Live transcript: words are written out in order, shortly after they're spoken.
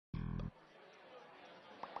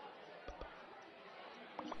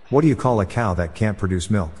What do you call a cow that can't produce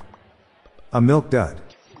milk? A milk dud.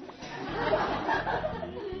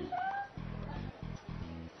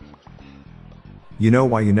 You know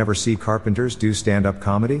why you never see carpenters do stand-up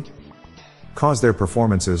comedy? 'Cause their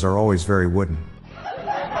performances are always very wooden.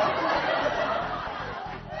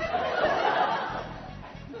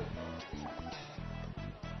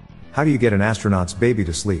 How do you get an astronaut's baby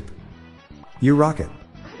to sleep? You rock it.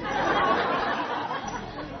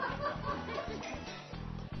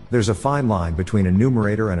 There's a fine line between a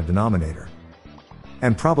numerator and a denominator.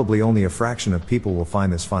 And probably only a fraction of people will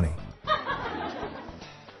find this funny.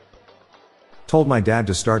 Told my dad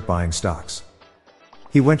to start buying stocks.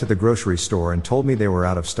 He went to the grocery store and told me they were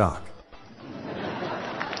out of stock.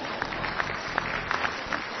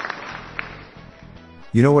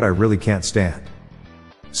 You know what I really can't stand?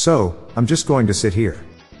 So, I'm just going to sit here.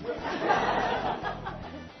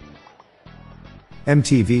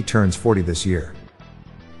 MTV turns 40 this year.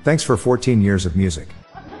 Thanks for 14 years of music.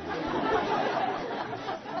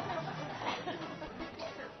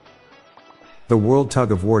 The World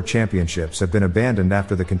Tug of War Championships have been abandoned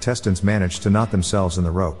after the contestants managed to knot themselves in the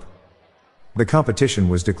rope. The competition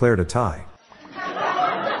was declared a tie.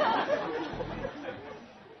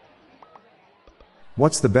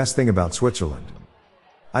 What's the best thing about Switzerland?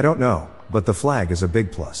 I don't know, but the flag is a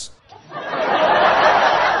big plus.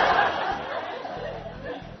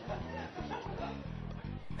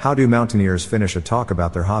 How do mountaineers finish a talk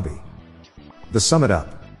about their hobby? The sum it up.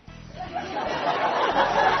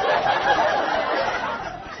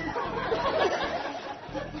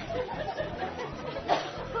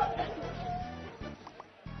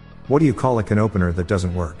 What do you call a can opener that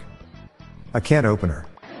doesn't work? A can opener.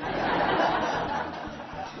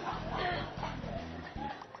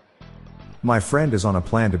 My friend is on a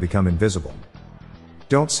plan to become invisible.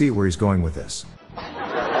 Don't see where he's going with this.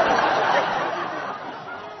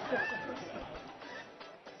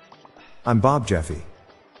 I'm Bob Jeffy.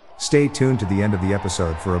 Stay tuned to the end of the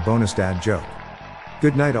episode for a bonus dad joke.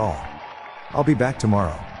 Good night all. I'll be back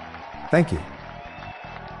tomorrow. Thank you.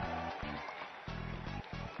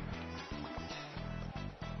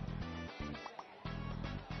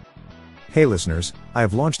 Hey listeners, I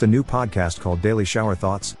have launched a new podcast called Daily Shower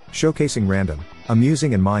Thoughts, showcasing random,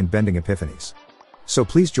 amusing and mind-bending epiphanies. So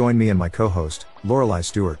please join me and my co-host, Lorelei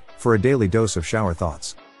Stewart, for a daily dose of shower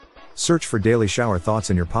thoughts. Search for Daily Shower Thoughts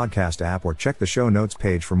in your podcast app or check the show notes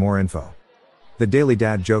page for more info. The Daily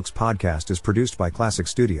Dad Jokes podcast is produced by Classic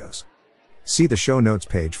Studios. See the show notes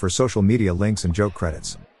page for social media links and joke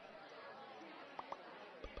credits.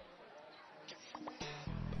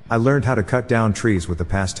 I learned how to cut down trees with the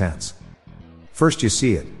past tense. First you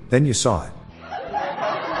see it, then you saw it.